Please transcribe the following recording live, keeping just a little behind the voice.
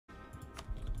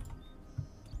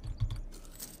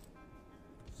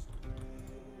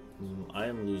I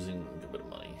am losing a good bit of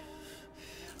money.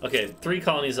 Okay, 3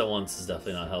 colonies at once is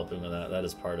definitely not helping with that. That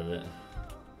is part of it.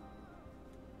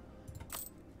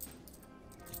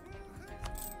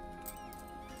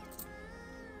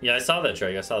 Yeah, I saw that,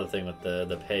 Drake. I saw the thing with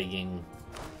the pegging.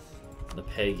 The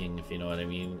pegging, if you know what I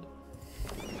mean.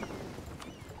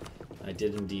 I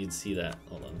did indeed see that.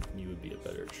 Hold on. You would be a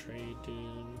better trade, dude.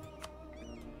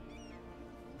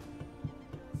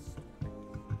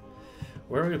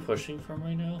 Where are we pushing from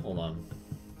right now? Hold on.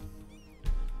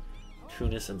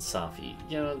 Tunis and Safi.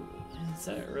 Yeah, is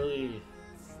that really...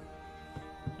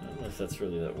 I don't know if that's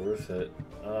really that worth it.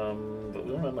 But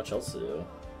we don't have much else to do.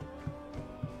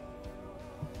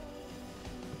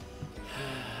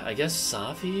 I guess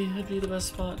Safi would be the best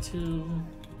spot to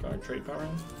guard trade power in.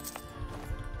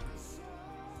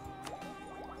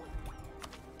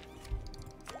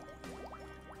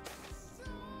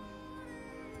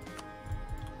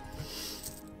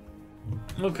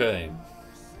 Okay.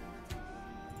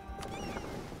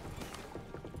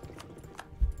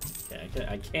 Okay,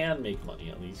 I can make money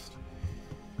at least.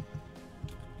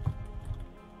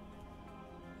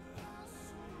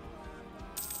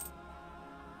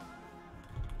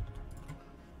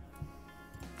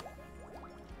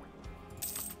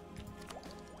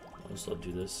 I'll still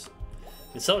do this.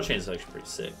 The seller chain is actually pretty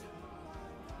sick.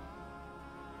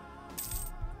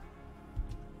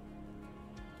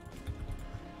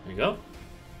 There you go.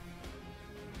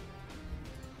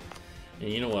 And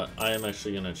you know what? I am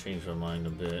actually going to change my mind a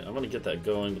bit. I'm going to get that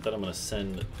going, but then I'm going to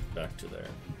send it back to there.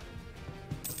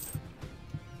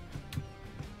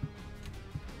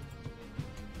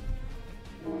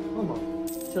 Come on.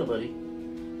 Chill, buddy.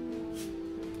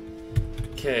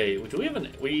 Okay, do we have an...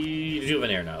 We do have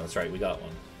an air now. That's right, we got one.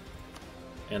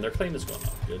 And their claim is going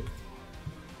up. Good.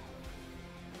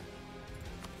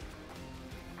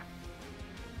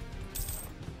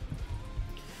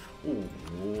 Ooh,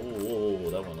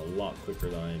 whoa, that went a lot quicker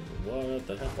than I... What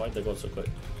the heck? Why'd they go so quick?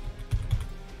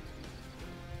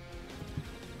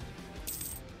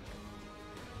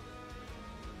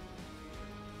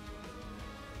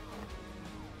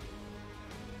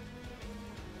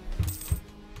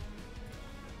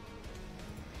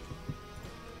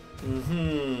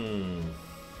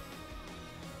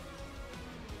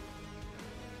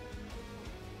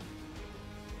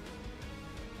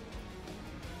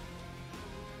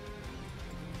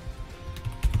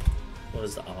 What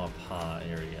is the Amapa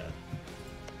area?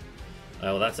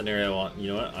 Well, that's an area I want. You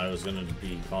know what? I was going to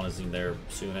be colonizing there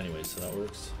soon anyway, so that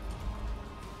works.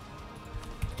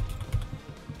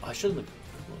 I shouldn't have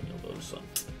colonial those.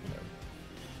 Whatever.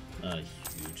 Not a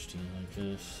huge deal, I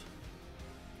guess.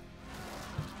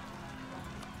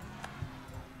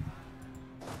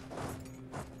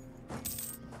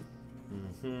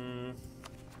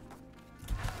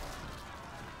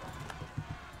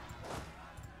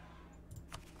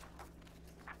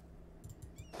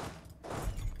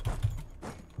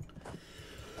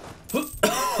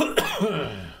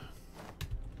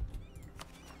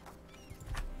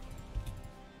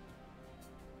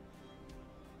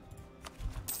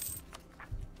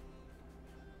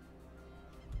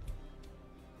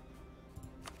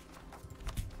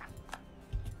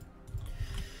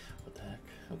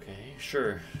 Okay,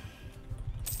 sure.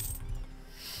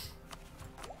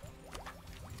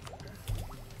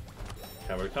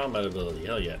 Cavalry combat ability,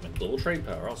 hell yeah, and global trade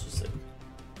power, also sick.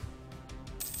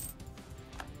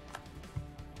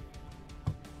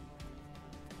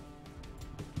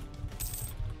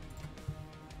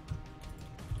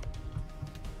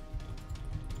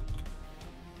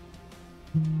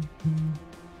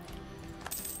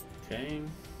 Okay.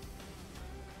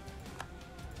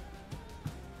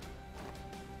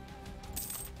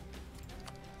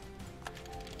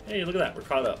 Hey, look at that, we're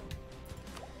caught up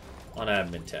on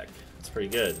admin tech. That's pretty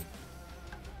good.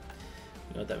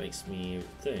 You know what that makes me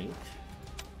think?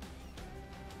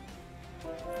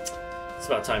 It's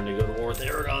about time to go to war with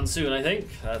Aragon soon, I think.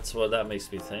 That's what that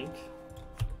makes me think.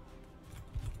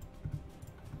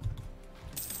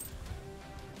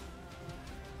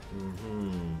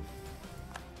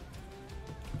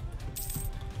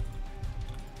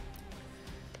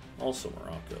 Also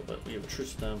Morocco, but we have a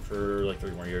truce with them for like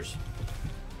 3 more years.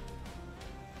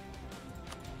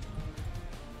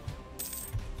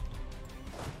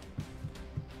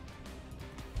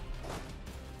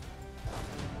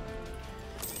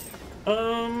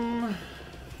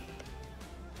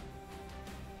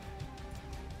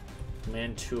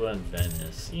 Mantua and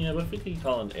Venice. Yeah, but if we could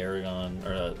call in Aragon,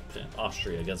 or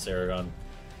Austria against Aragon,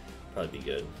 probably be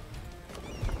good.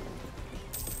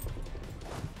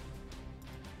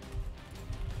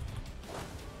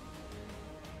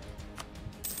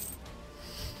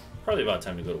 probably about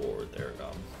time to go to war with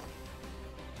Aragon.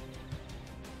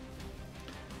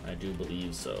 I do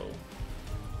believe so.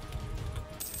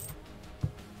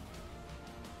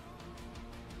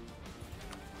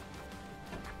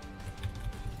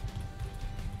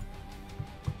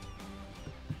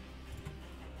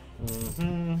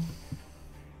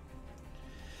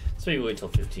 So maybe wait till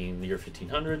the year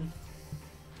 1500.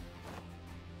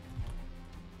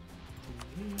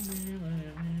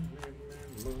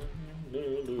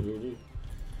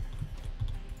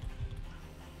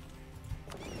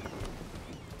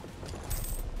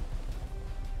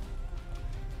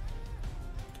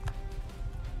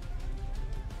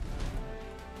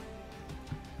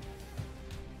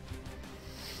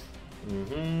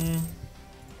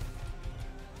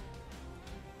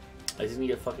 I didn't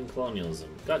get fucking colonialism.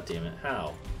 God damn it,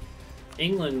 how?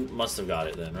 England must have got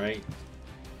it then, right?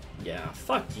 Yeah,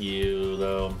 fuck you,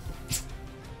 though.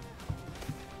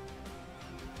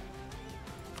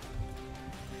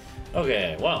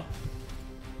 Okay, well.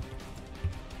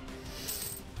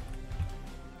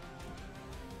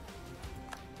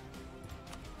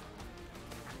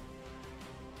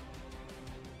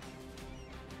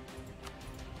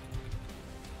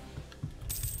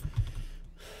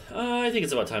 I think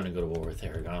it's about time to go to war with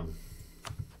Aragon.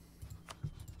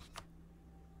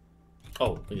 Oh,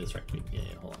 look at this right. Yeah,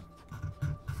 hold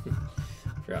on.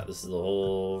 I forgot this is the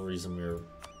whole reason we were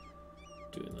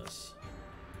doing this.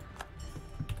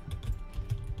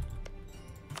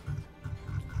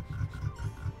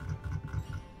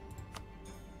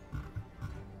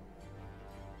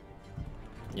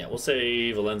 Yeah, we'll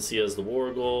say Valencia is the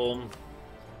war goal.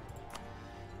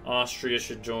 Austria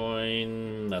should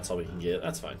join. That's all we can get.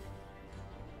 That's fine.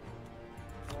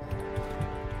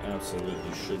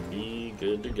 Absolutely should be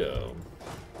good to go.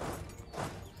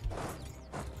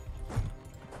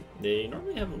 They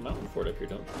normally have a mountain fort up here,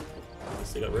 don't they? I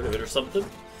guess they got rid of it or something.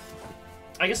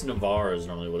 I guess Navarre is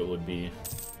normally what it would be.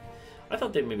 I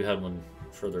thought they maybe had one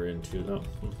further in too, though.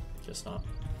 Guess not.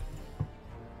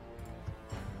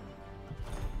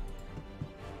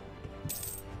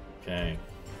 Okay.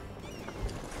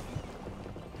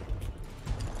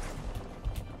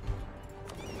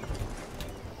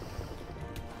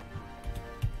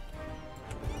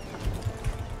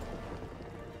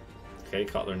 Okay,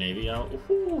 caught their navy out.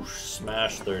 Woohoo!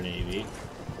 Smashed their navy.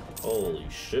 Holy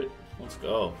shit. Let's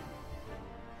go.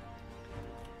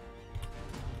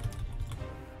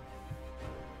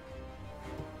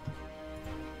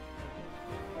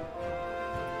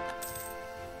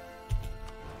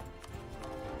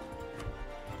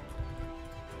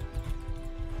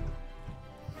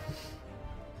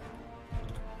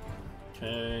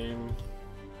 Okay.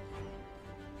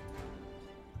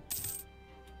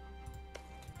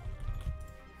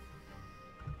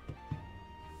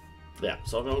 Yeah,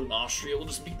 so I'll go in Austria. We'll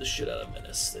just beat the shit out of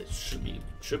Venice. It should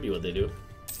be what they do.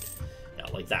 Yeah,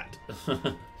 like that.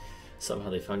 Somehow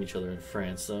they found each other in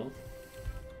France, though.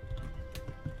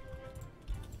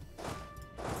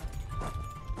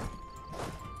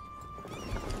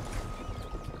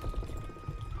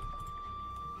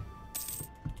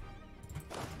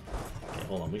 Okay,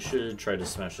 hold on. We should try to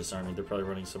smash this army. They're probably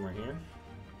running somewhere here.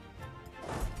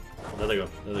 Oh, there they go.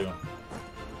 There they go.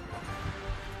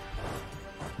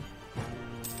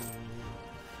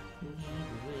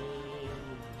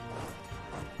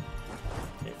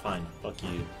 Fine, fuck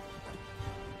you.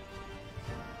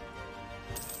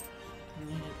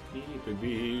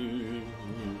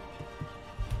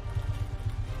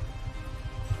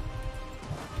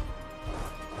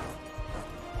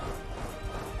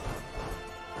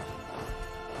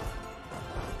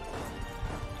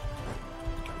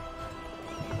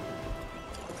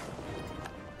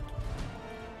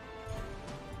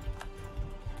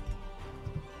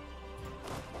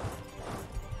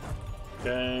 Okay,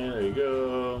 there you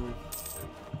go.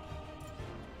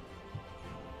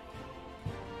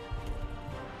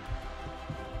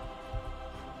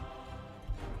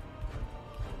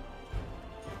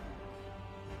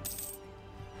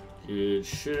 Good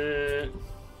shit.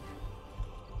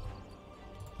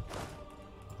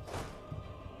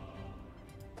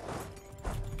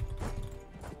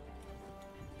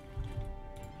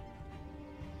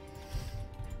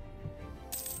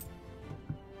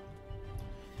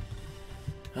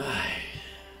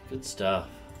 Good stuff.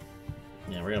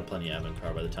 Yeah, we're gonna have plenty of admin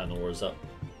power by the time the war's up.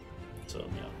 So,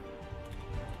 yeah.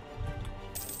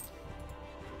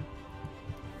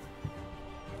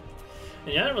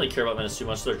 And yeah, I don't really care about Venice too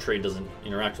much. Their trade doesn't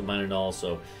interact with mine at all,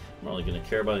 so I'm not really going to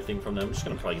care about anything from them. I'm just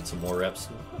going to probably get some more reps.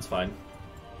 That's fine.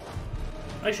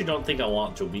 I actually don't think I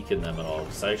want to weaken them at all,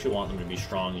 because I actually want them to be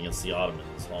strong against the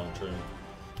Ottomans long term.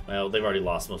 Well, they've already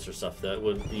lost most of their stuff that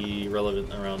would be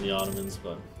relevant around the Ottomans,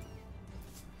 but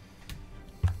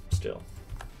still,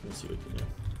 we'll see what we can do.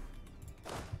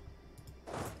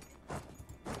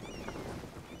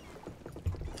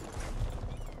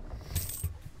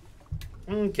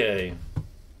 Okay.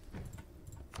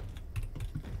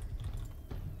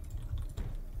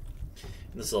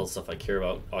 This is all the stuff I care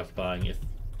about occupying. If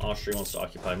Austria wants to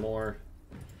occupy more,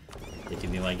 they can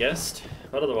be my guest.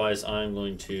 But otherwise, I'm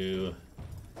going to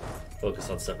focus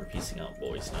on separate piecing out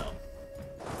boys now.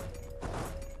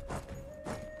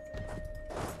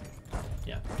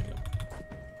 Yeah, there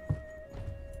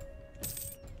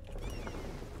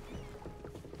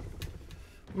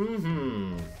you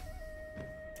go.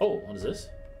 Oh, what is this?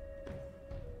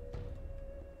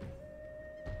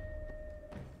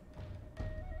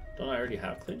 Don't I already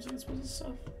have claims against most of this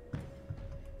stuff?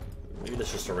 Maybe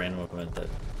that's just a random event that...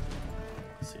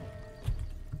 Let's see.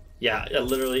 Yeah,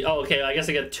 literally... Oh, okay, I guess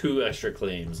I get 2 extra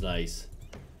claims. Nice.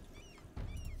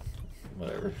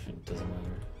 Whatever. It doesn't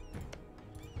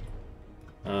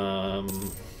matter.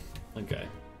 Okay.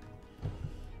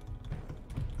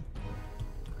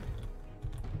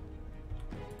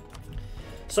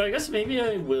 So I guess maybe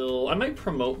I might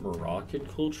promote Moroccan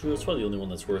culture. It's probably the only one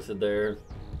that's worth it there.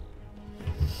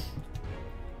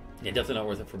 Yeah, definitely not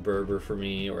worth it for Berber for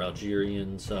me, or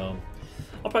Algerian, so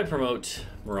I'll probably promote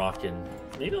Moroccan.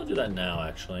 Maybe I'll do that now,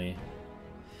 actually.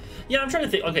 Yeah, I'm trying to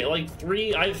think. Okay, like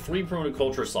I have 3 promoted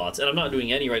culture slots, and I'm not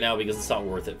doing any right now because it's not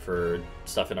worth it for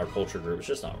stuff in our culture group. It's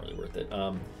just not really worth it.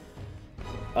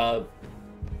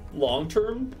 Long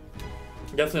term,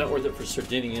 definitely not worth it for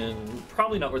Sardinian.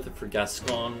 Probably not worth it for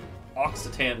Gascon.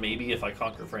 Occitan, maybe, if I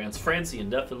conquer France.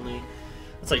 Francian, definitely.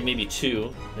 It's like maybe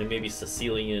 2, and maybe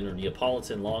Sicilian or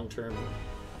Neapolitan long term.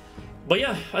 But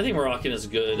yeah, I think Moroccan is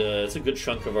good. It's a good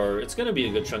chunk of our... It's going to be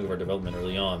a good chunk of our development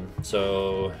early on.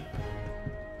 So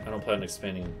I don't plan on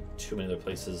expanding too many other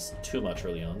places too much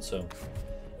early on. So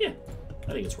yeah,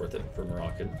 I think it's worth it for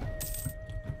Moroccan.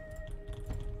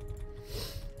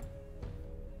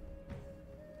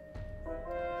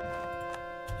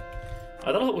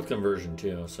 That'll help with conversion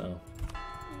too, so...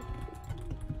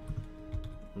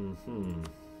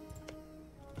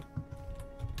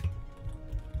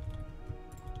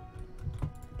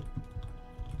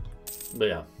 But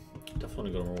yeah,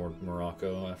 definitely go to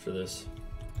Morocco after this.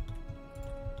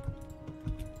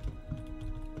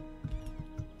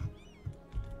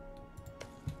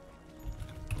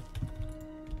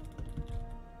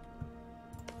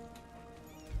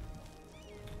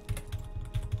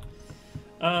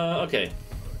 Okay.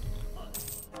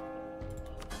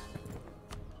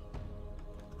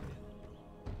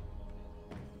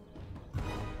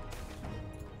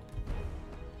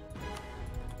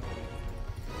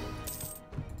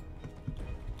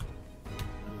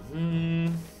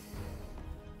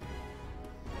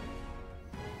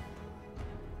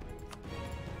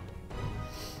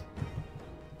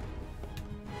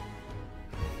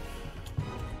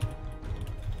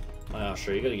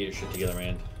 Sure, you gotta get your shit together,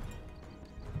 man.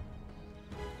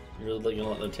 You really gonna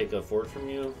let them take a fort from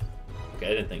you? Okay,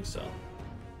 I didn't think so.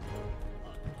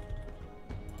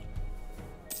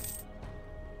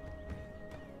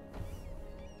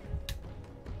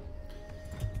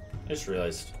 I just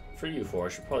realized, for EU4, I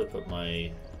should probably put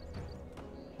my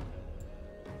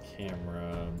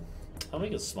camera... I'll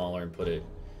make it smaller and put it...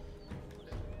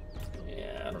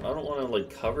 Yeah, I don't want to, like,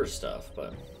 cover stuff,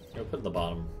 but... I'll put it in the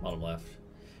bottom left.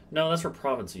 No, that's where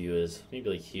province view is. Maybe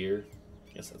like here.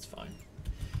 I guess that's fine.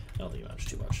 I don't think it matters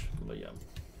too much, but yeah.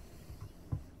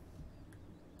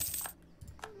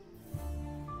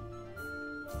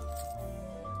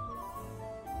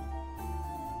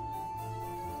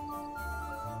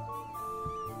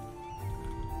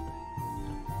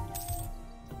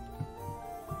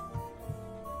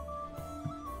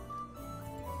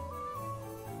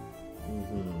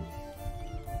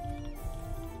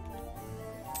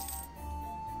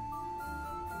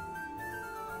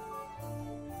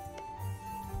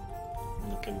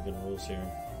 Good rules here.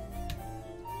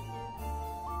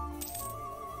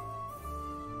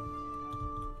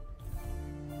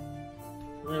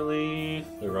 Really?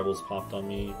 The rebels popped on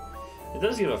me. It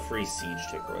does give a free siege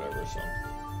tick or whatever, so.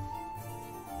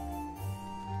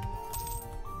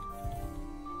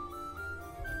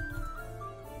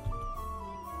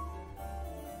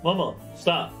 Mama,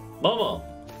 stop. Mama!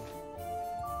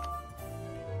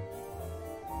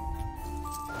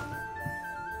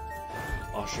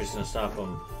 Austria's gonna stop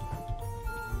him.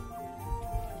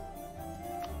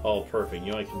 Oh, perfect.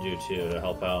 You know what I can do too to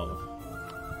help out.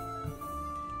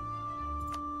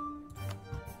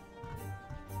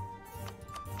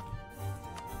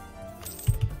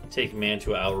 take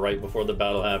Mantua out right before the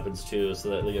battle happens too, so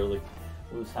that they like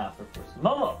lose half their force.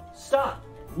 Momo, stop!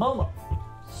 Momo,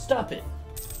 stop it!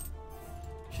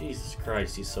 Jesus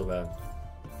Christ, he's so bad.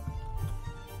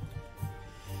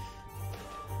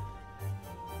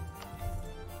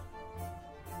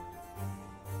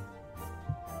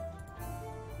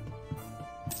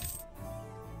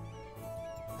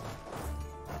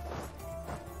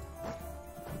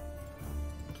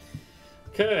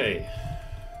 Okay.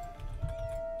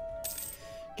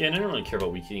 Again, I don't really care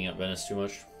about weakening up Venice too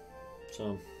much,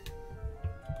 so.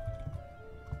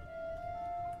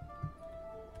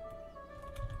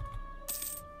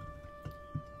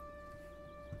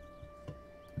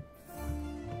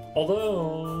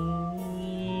 Although,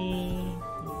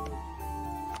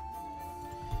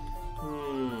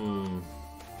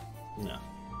 no.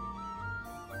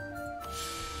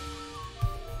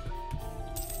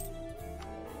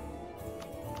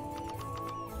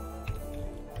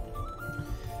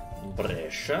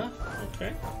 Brescia,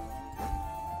 okay.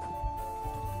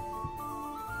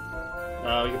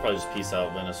 We could probably just peace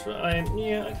out Venice.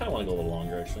 Yeah, I kind of want to go a little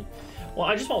longer actually. Well,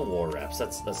 I just want war reps.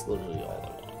 That's literally all I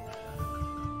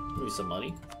want. Maybe some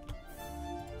money.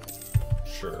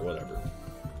 Sure, whatever.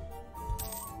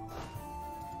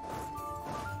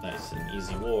 Nice and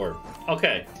easy war.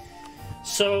 Okay,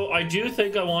 so I do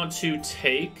think I want to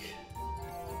take.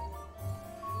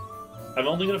 I'm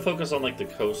only going to focus on like the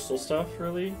coastal stuff,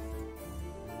 really.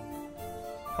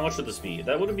 How much would this be?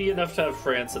 That wouldn't be enough to have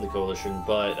France in the coalition,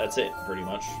 but that's it, pretty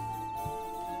much.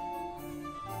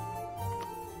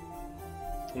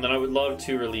 And then I would love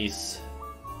to release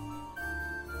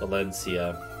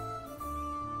Valencia.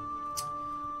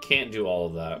 Can't do all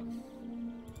of that.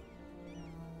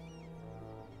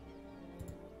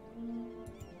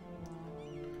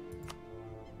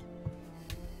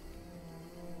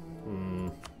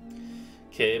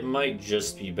 Okay, it might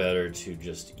just be better to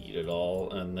just eat it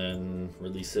all and then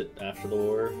release it after the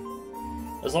war.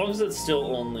 As long as it's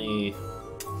still only...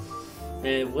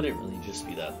 It wouldn't really just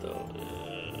be that, though.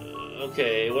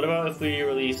 Okay, what about if we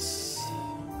release...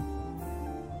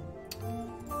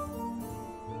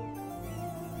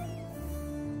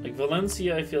 Like,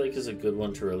 Valencia, I feel like is a good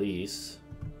one to release.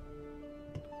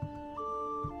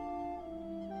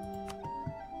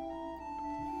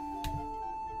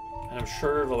 I'm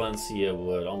sure Valencia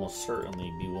would almost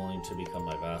certainly be willing to become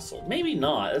my vassal. Maybe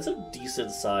not. That's a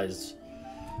decent-sized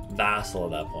vassal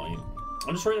at that point.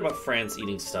 I'm just worried about France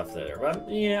eating stuff there. But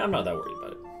yeah, I'm not that worried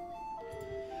about it.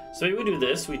 So maybe we do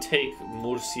this. We take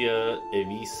Murcia,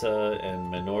 Evisa,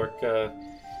 and Menorca.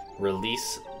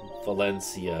 Release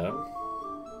Valencia.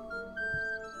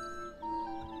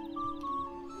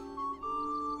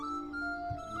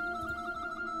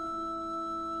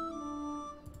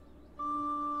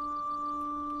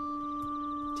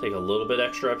 Take a little bit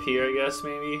extra up here, I guess,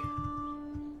 maybe.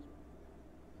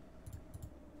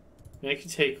 I could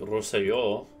take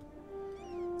Rosselló.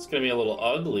 It's gonna be a little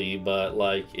ugly, but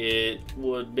like it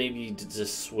would maybe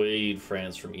dissuade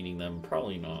France from eating them.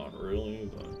 Probably not,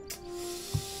 really, but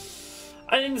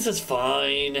I think this is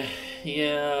fine.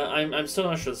 Yeah, I'm still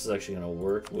not sure this is actually gonna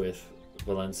work with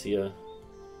Valencia.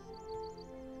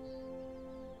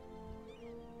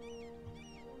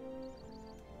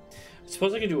 I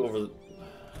suppose I could do over.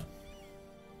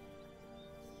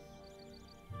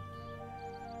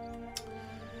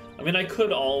 I mean, I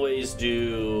could always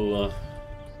do...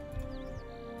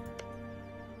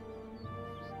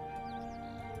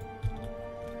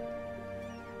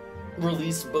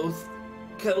 release both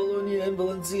Catalonia and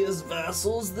Valencia as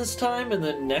vassals this time, and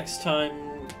then next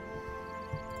time...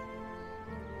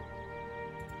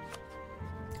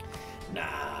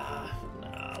 Nah,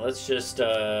 let's just do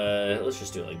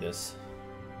it like this.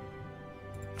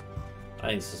 I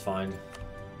think this is fine.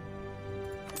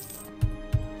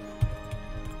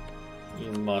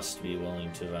 You must be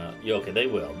willing to okay, they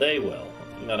will. They will.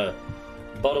 You gotta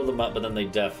bottle them up, but then they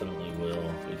definitely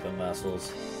will become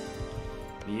vassals.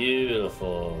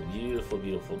 Beautiful, beautiful,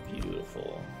 beautiful,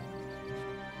 beautiful.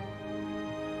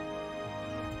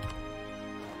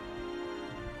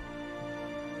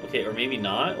 Okay, or maybe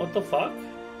not? What the fuck?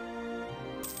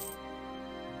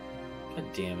 God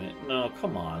damn it. No,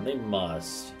 come on. They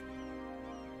must.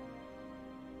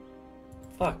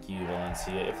 Fuck you,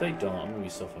 Valencia. If they don't, I'm gonna be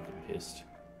so fucking pissed.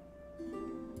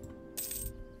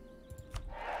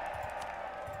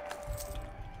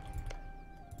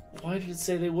 Why did it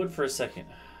say they would for a second?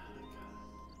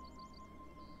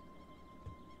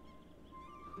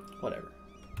 Whatever.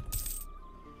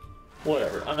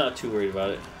 Whatever. I'm not too worried about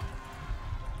it.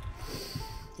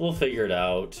 We'll figure it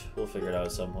out. We'll figure it out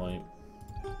at some point.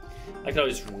 I can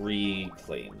always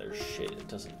reclaim their shit. It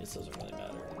doesn't really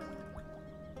matter.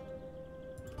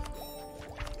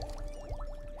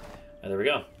 And there we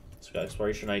go. So we got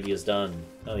exploration ideas done.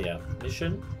 Oh yeah,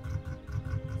 mission.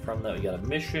 From that we got a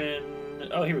mission.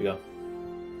 Oh, here we go.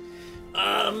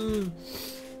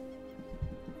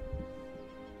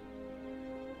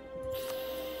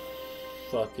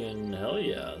 Fucking hell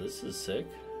yeah, this is sick.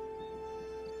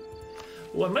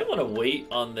 Well, I might want to wait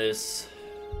on this.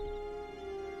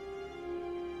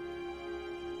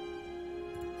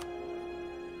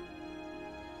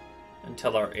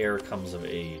 Until our heir comes of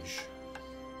age.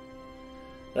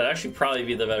 That'd actually probably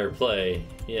be the better play.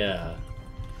 Yeah.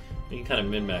 We can kind of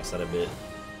min-max that a bit.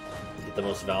 Get the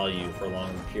most value for a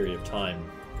long period of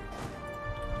time.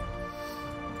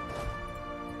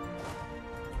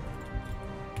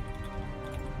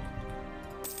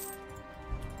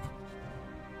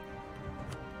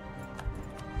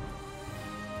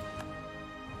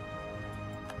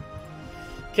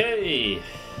 Okay,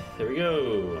 there we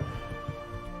go.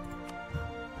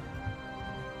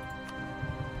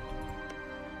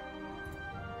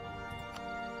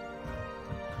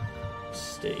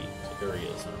 State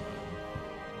areas.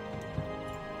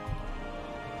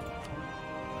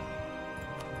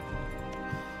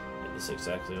 This is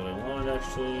exactly what I wanted,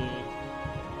 actually.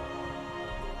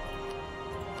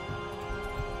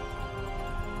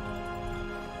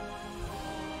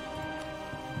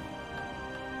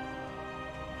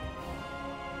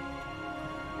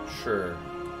 Sure.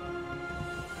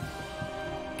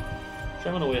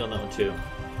 I'm gonna wait on that one too.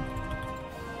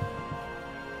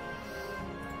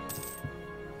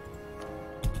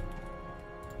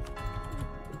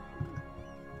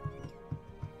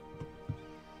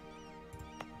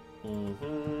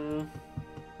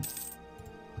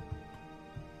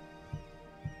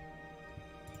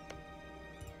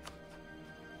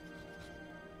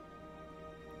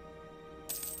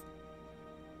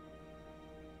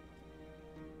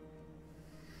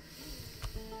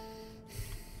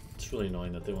 It's really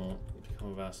annoying that they won't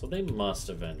become a vassal. They must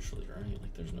eventually, right?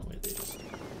 Like, there's no way they just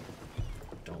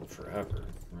don't forever,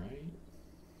 right?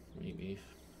 Maybe.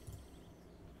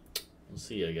 We'll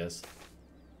see, I guess.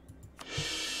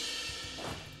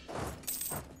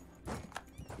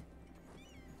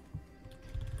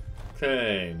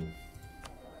 Okay.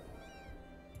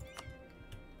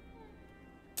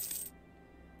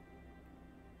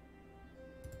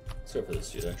 Let's go for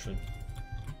this dude, actually.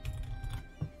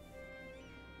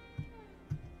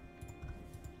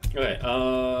 Okay,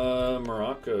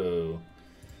 Morocco.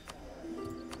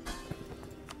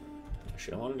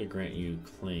 Actually, I wanted to grant you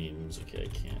claims. Okay, I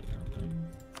can't.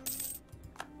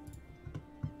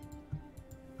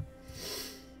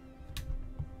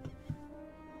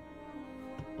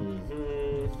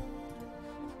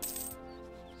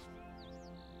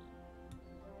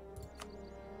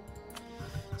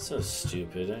 So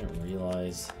stupid, I didn't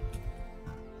realize.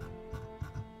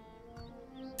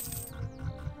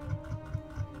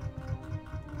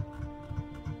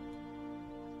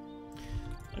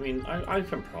 I mean, I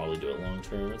can probably do it long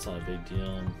term, it's not a big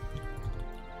deal.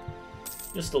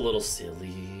 Just a little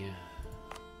silly.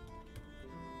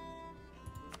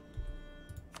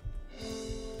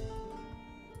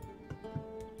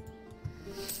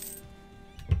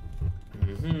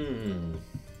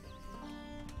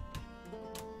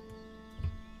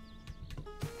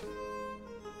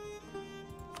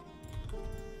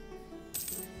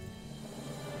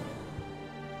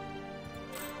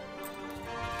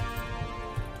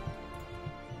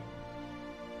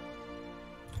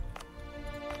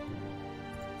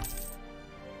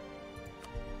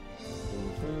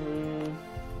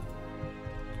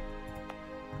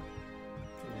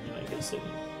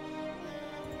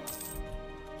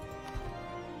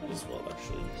 Might as well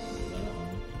actually do that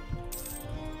one.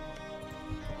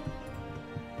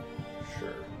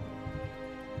 Sure.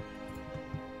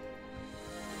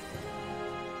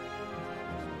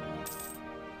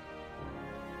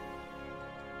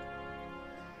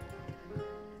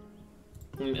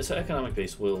 I mean, so economic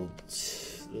base will,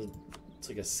 it's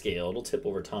like a scale. It'll tip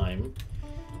over time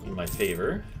in my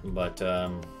favor, but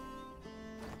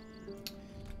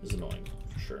it's annoying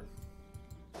for sure.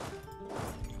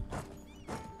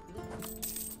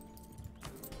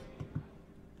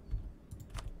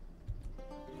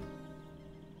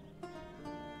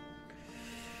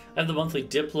 I have the monthly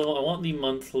Diplo. I want the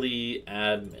monthly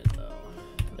admin, though.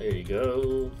 There you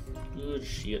go. Good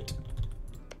shit.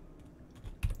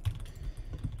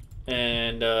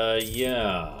 And,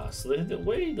 yeah. So the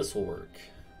way this will work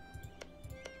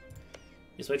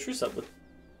is my truce up with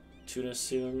Tunis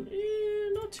soon.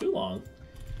 Not too long.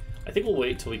 I think we'll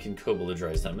wait till we can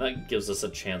co-belligerize them. That gives us a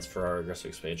chance for our aggressive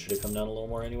expansion to come down a little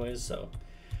more anyways, so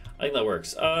I think that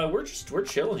works. We're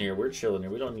chilling here. We're chilling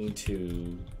here. We don't need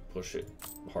to push it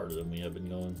harder than we have been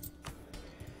going.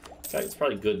 In fact, it's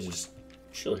probably good to just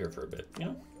chill here for a bit, you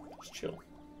know? Just chill.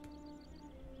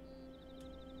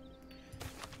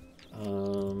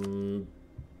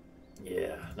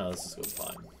 Yeah, no, this is going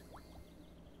fine.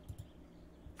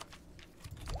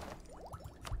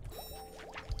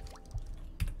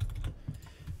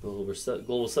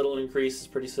 Global settlement increase is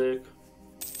pretty sick.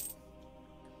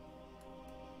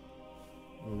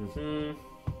 Mm-hmm.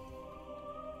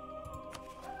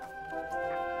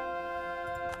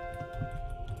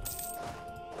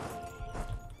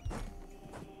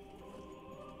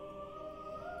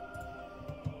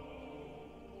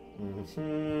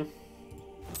 Mm-hmm.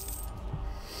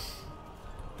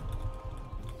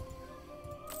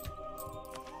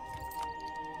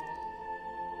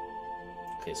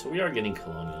 Okay, so we are getting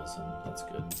colonialism. That's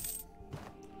good.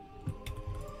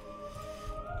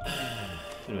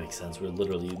 It makes sense. We're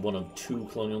literally one of 2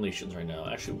 colonial nations right now.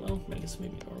 Actually, well, I guess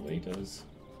maybe Norway does.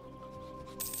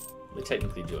 They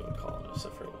technically do have a colonist, I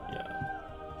forget.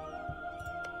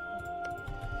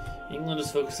 Yeah. England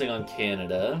is focusing on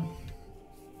Canada.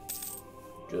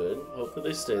 Good. Hopefully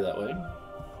they stay that way.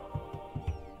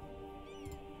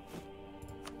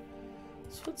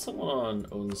 Let's put someone on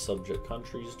own subject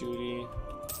countries duty.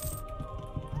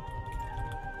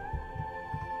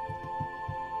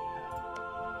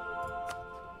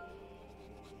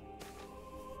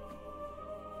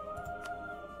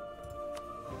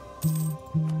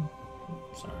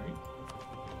 Sorry.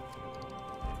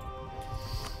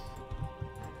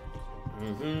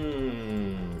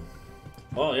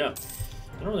 Oh yeah.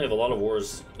 I don't really have a lot of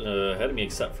wars ahead of me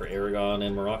except for Aragon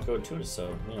and Morocco and Tunis,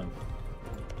 so yeah.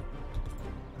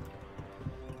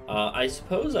 I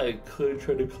suppose I could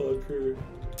try to conquer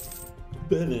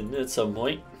Benin at some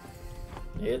point.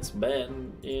 It's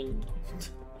Benin.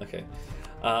 Okay.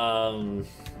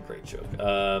 Great joke.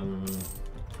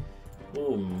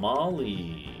 Ooh,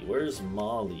 Mali. Where's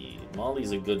Mali?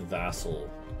 Mali's a good vassal.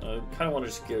 I kind of want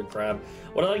to just get a grab.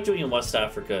 What I like doing in West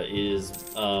Africa is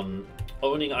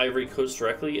owning Ivory Coast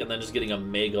directly and then just getting a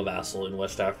mega vassal in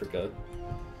West Africa.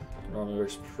 Normally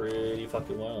works pretty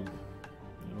fucking well,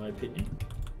 in my opinion.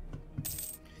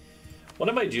 What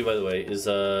I might do, by the way, is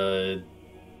oh,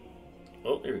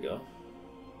 here we go.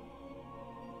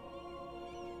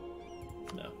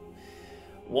 No.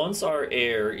 Once our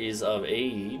heir is of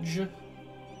age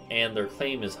and their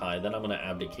claim is high, then I'm going to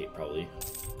abdicate, probably.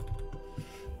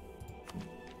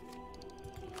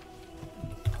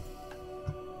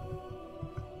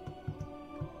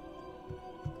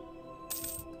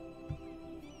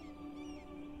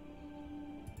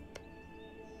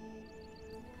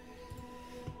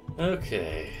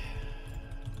 Okay.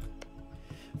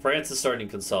 France is starting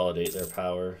to consolidate their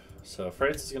power, so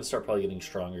France is going to start probably getting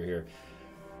stronger here.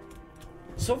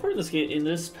 So far in this game, in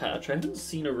this patch, I haven't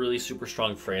seen a really super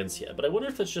strong France yet, but I wonder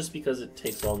if it's just because it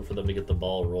takes long for them to get the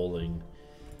ball rolling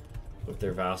with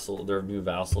their vassal, their new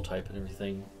vassal type and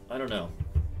everything. I don't know,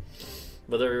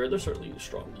 but they're certainly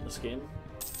strong in this game.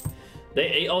 They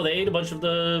ate a bunch of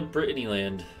the Brittany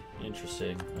land.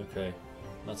 Interesting. Okay,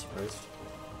 not surprised.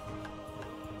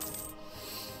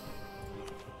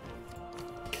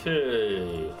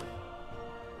 Okay.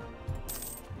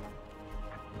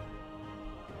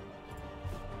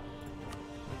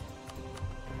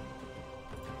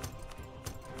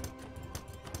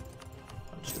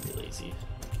 I'm just gonna be lazy.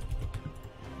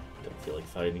 Don't feel like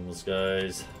fighting those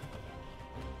guys.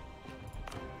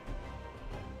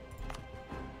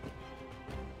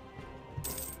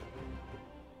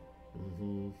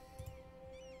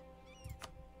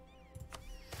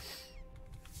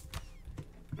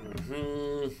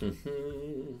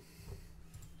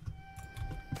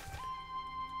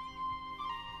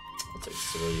 I'll take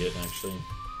civilian, actually.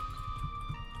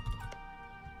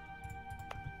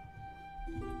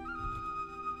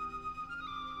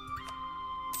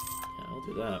 Yeah, I'll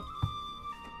do that.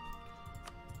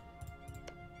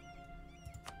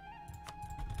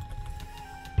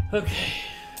 Okay.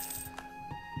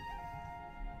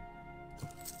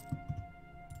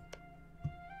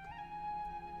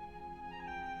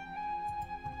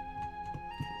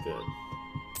 Good.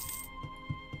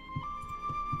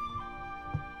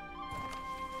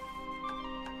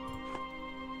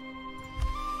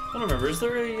 I don't remember. Is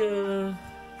there a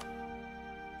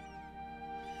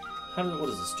what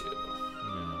does this do? Yeah.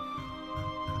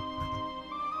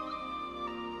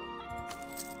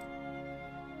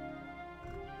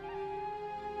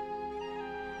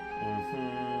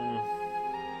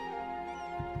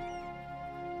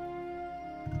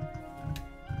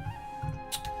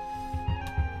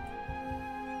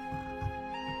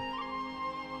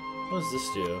 What does this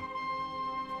do?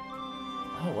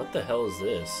 Oh, what the hell is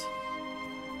this?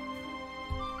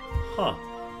 Huh.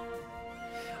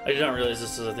 I did not realize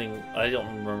this was a thing. I don't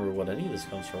remember what any of this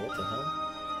comes from. What the hell?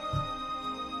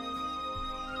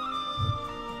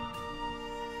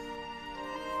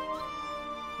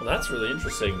 Well, that's really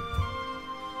interesting.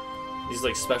 These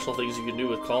like special things you can do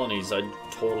with colonies. I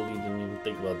totally didn't even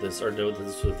think about this or know that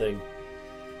this was a thing.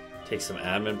 Take some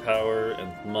admin power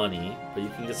and money, but you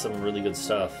can get some really good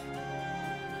stuff.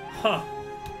 Huh.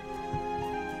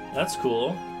 That's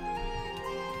cool.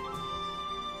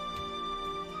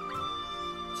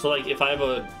 So like if I have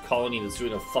a colony that's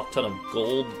doing a fuck ton of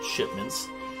gold shipments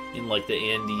in like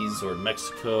the Andes or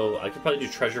Mexico, I could probably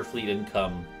do treasure fleet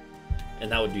income,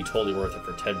 and that would be totally worth it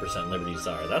for 10% Liberty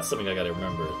Desire. That's something I gotta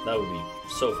remember. That would be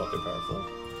so fucking powerful.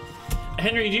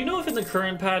 Henry, do you know if in the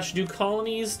current patch, do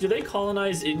they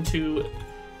colonize into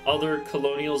other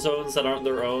colonial zones that aren't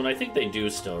their own? I think they do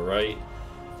still, right?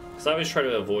 Because I always try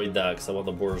to avoid that because I want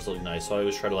the borders to look nice. So I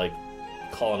always try to like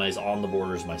colonize on the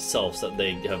borders myself so that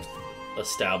they have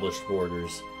established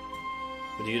borders.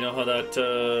 But do you know how that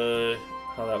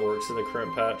works in the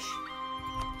current patch?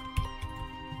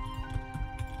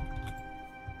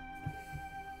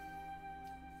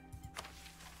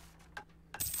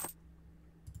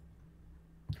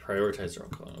 Prioritize their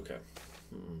own colony. Okay.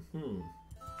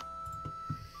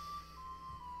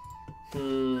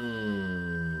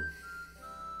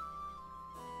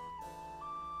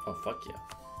 Oh, fuck yeah.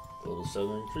 Global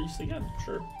settlement increase again.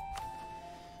 Sure.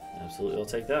 Absolutely, I'll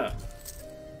take that.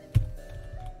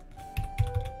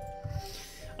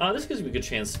 This gives me a good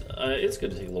chance. It's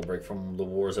good to take a little break from the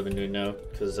wars I've been doing now,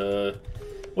 because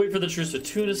wait for the truce with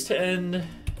Tunis to end.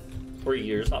 3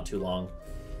 years, not too long.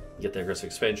 Get the aggressive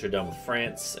expansion done with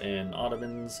France and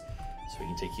Ottomans, so we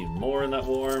can take even more in that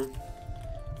war.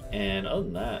 And other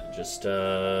than that, just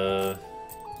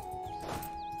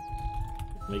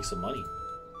make some money.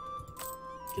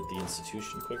 Get the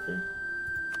institution quicker.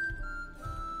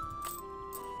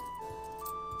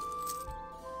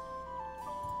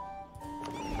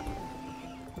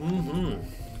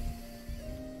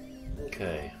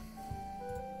 Okay.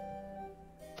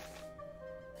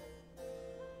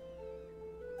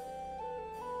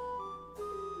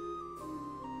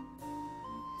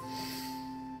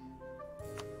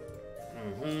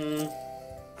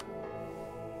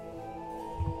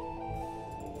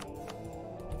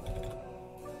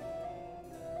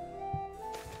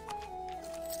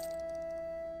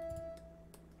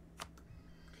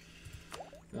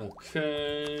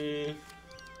 Okay.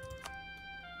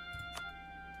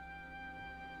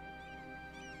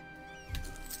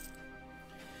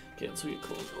 Okay, so we get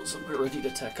colonialism. We're ready to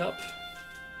tech up.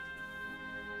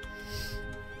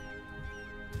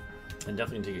 And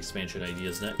definitely take expansion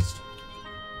ideas next.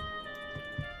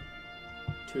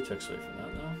 2 techs away from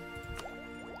that now.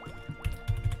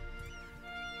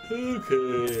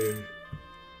 Okay.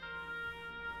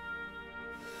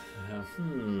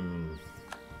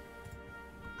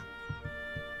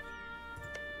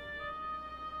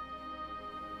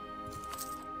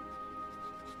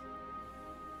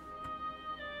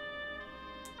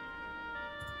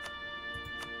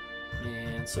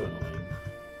 Man, so annoying.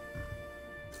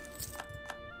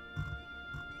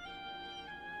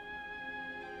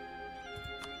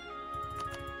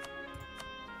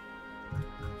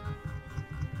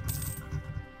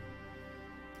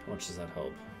 How much does that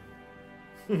help?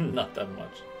 Not that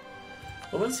much.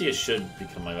 Valencia should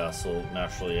become my vassal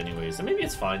naturally anyways, and maybe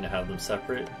it's fine to have them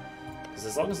separate, because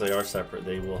as long as they are separate,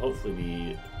 they will hopefully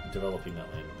be developing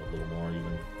that land a little more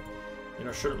even. You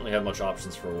know, shouldn't really have much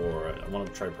options for war. I want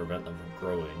to try to prevent them from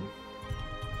growing,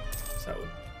 so that would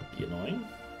be annoying.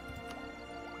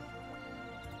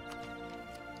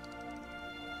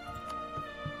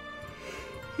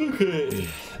 Okay.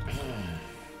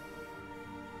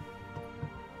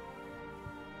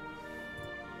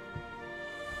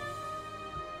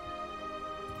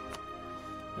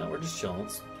 Now we're just chilling.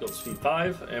 Let's go to speed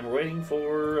 5, and we're waiting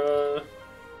for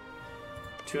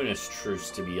Tunis truce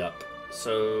to be up.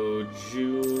 So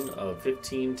June of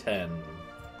 1510.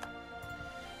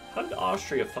 How did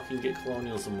Austria fucking get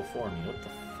colonialism before me? What the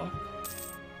fuck?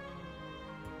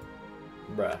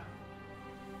 Bruh.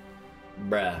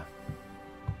 Bruh.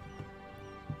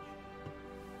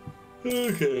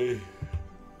 Okay.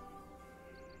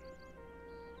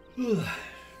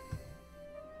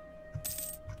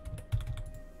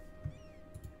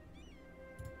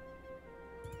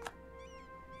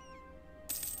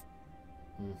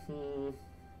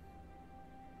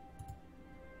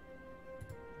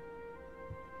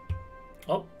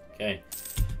 Oh, okay.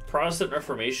 Protestant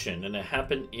Reformation, and it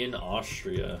happened in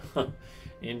Austria.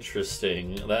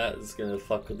 Interesting. That is gonna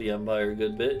fuck with the empire a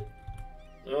good bit.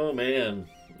 Oh man.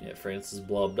 Yeah, France is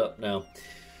blobbed up now.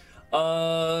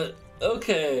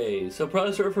 Okay. So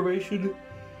Protestant Reformation.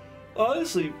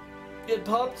 Honestly, it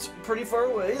popped pretty far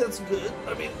away. That's good.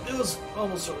 I mean, it was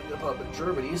almost certainly gonna pop in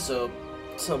Germany, so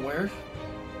somewhere.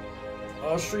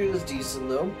 Austria is decent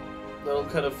though. That'll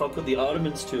kind of fuck with the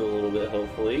Ottomans too a little bit,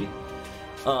 hopefully.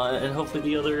 And hopefully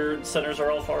the other centers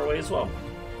are all far away as well.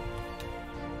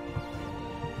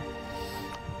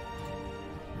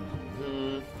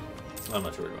 I'm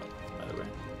not too worried about it, either way.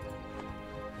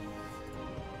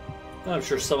 I'm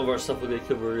sure some of our stuff will get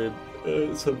converted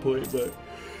at some point, but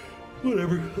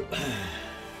whatever.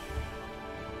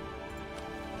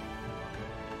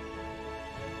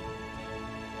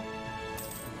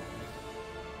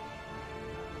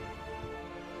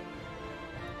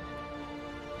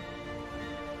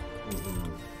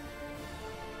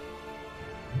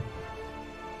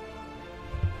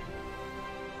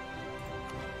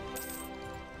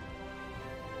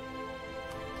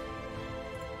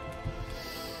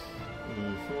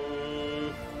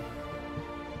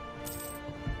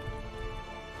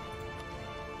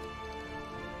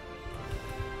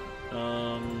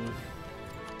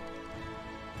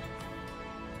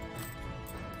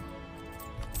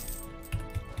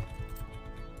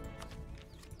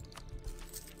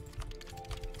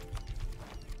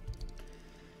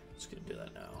 Just gonna do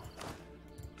that now.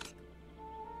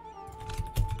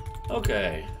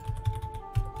 Okay.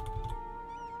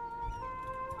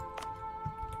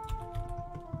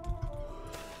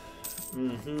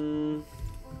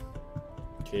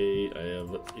 Okay, I have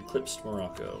eclipsed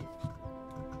Morocco.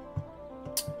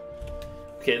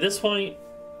 Okay, at this point,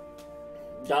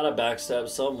 gotta backstab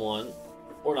someone.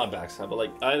 Or not backstab, but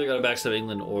like either gotta backstab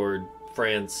England or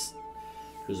France,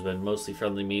 who's been mostly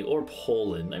friendly to me, or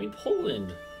Poland. I mean,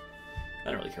 Poland.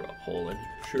 I don't really care about Poland.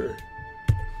 Sure.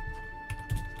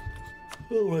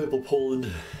 I'll rival Poland.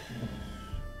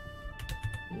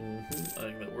 I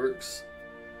think that works.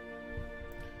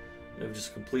 I've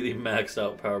just completely maxed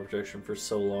out power protection for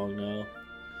so long now.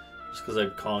 Just because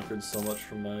I've conquered so much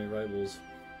from my rivals.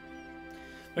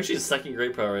 I'm actually second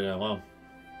great power right now, wow.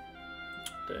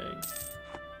 Dang.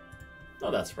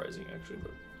 Not that surprising, actually,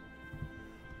 but...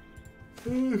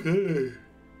 Okay.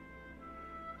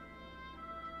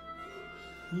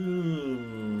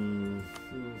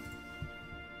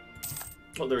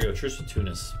 Oh, there we go. Truce with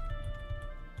Tunis.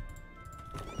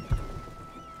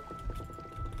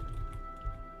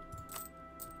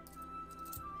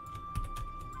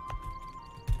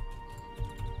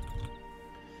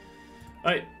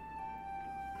 Alright.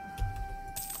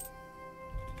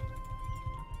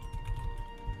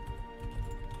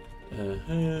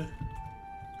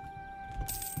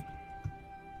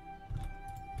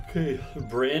 Okay,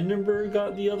 Brandenburg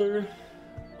got the other,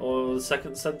 the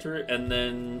second center, and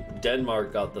then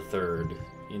Denmark got the third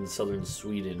in southern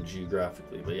Sweden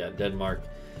geographically. But yeah, Denmark.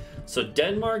 So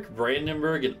Denmark,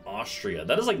 Brandenburg, and Austria.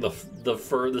 That is like the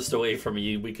furthest away from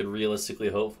we could realistically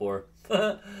hope for.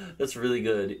 That's really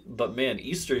good. But man,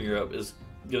 Eastern Europe is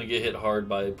gonna get hit hard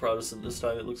by Protestant this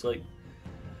time, it looks like.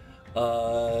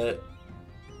 I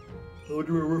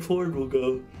wonder where Reformed will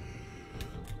go.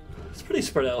 It's pretty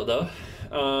spread out though.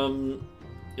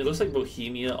 It looks like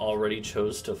Bohemia already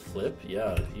chose to flip.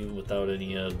 Yeah, even without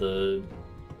any of the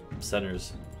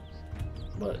centers.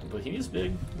 But Bohemia's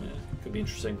big. Yeah, could be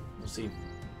interesting. We'll see.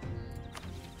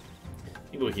 I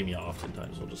think Bohemia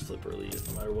oftentimes will just flip early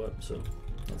no matter what, so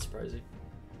not surprising.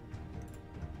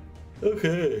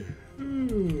 Okay.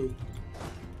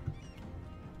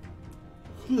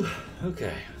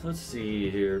 Okay, let's see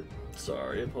here.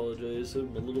 Sorry, I apologize.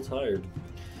 I'm a little tired.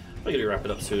 I'm gonna wrap it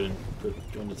up soon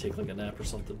and going to take like a nap or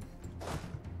something.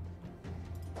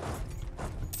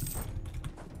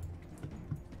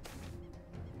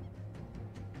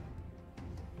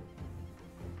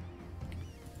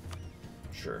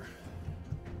 Sure.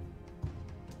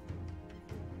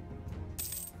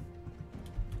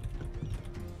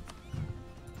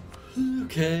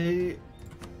 Okay.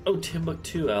 Oh,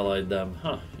 Timbuktu allied them.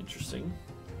 Huh, interesting.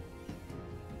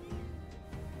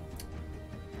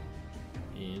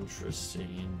 Interesting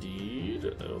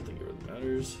indeed. I don't think it really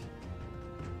matters.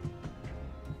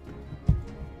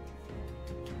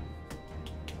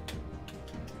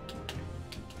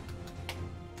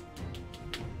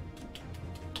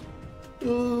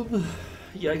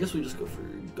 Yeah, I guess we just go for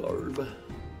garb.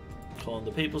 Calling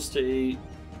the Papal State.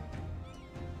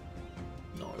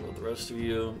 No, I want the rest of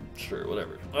you. Sure,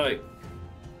 whatever. Alright.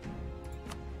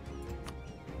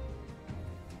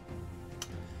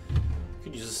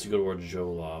 Could use this to go towards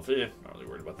Jolov. Not really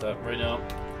worried about that right now.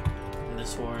 In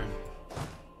this war.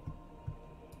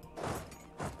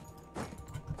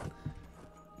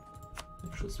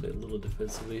 Let's play a little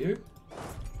defensively here.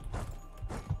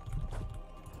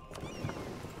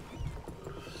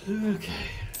 Okay.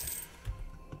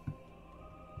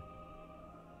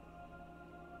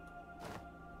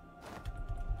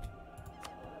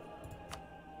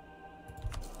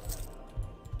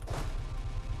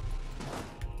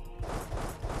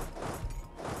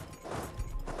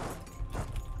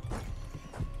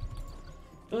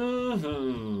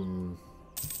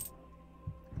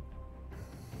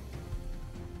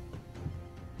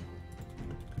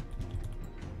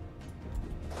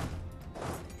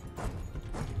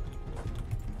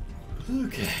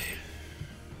 Okay.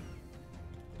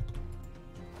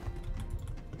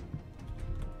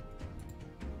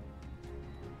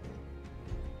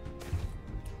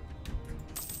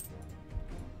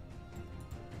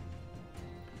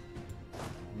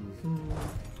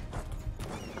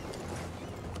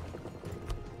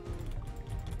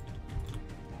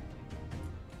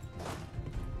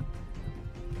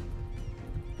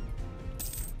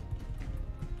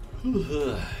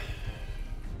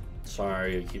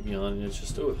 Sorry, I keep yawning. It's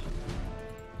just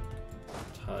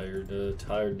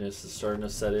tiredness is starting to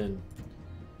set in.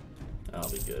 That'll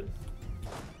be good.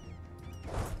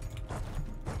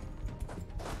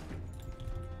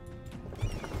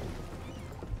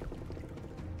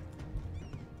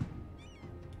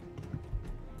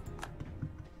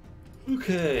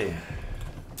 Okay,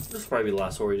 this will probably be the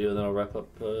last one we do, and then I'll wrap up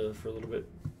for a little bit.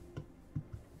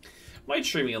 Might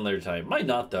streaming another time. Might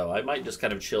not, though. I might just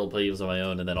kind of chill, play games on my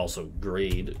own, and then also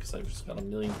grade, because I've just got a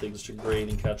million things to grade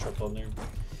and catch up on there.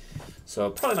 So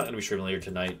probably not going to be streaming later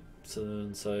tonight,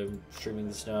 since I'm streaming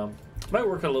this now. Might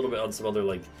work a little bit on some other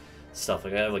like stuff.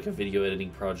 Like I have like a video editing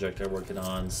project I'm working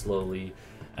on slowly,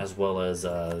 as well as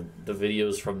the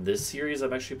videos from this series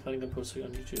I'm actually planning on posting on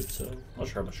YouTube. So I'm not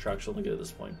sure how much traction I'll get at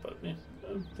this point, but yeah,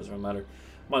 doesn't really matter.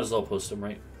 Might as well post them,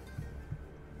 right?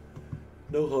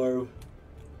 No harm.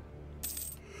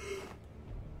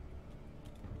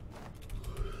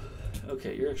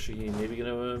 Okay, you're actually maybe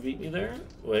gonna beat me there.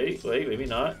 Wait, maybe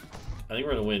not. I think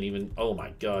we're gonna win even. Oh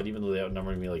my god, even though they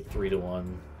outnumbered me like 3-1.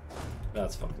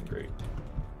 That's fucking great.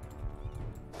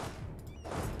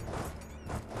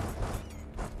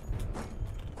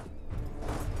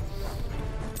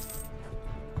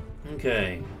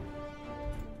 Okay.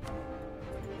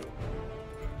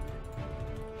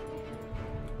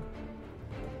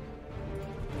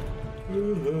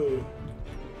 Woohoo.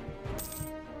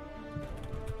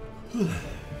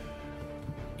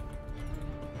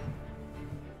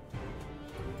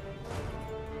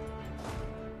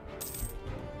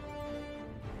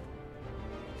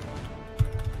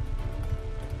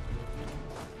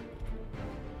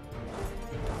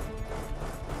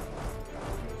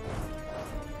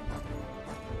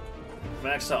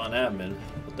 Maxed out on admin.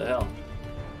 What the hell?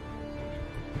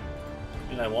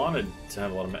 I mean, I wanted to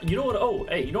have a lot of. You know what? Oh,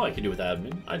 hey, you know what I can do with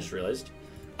admin? I just realized.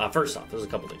 First off, there's a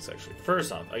couple things actually.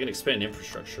 First off, I can expand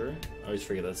infrastructure. I always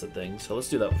forget that's a thing, so let's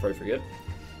do that before I forget.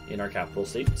 In our capital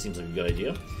state, seems like a good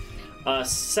idea.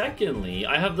 Secondly,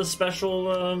 I have the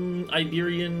special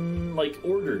Iberian like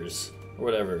orders or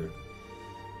whatever.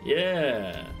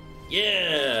 Yeah.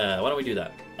 Why don't we do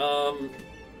that?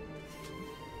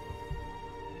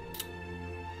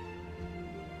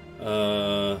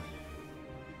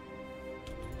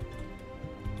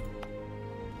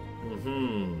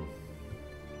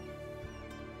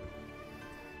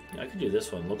 Yeah, I could do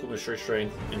this one. Local mature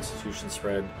strength, institution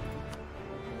spread.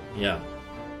 Yeah.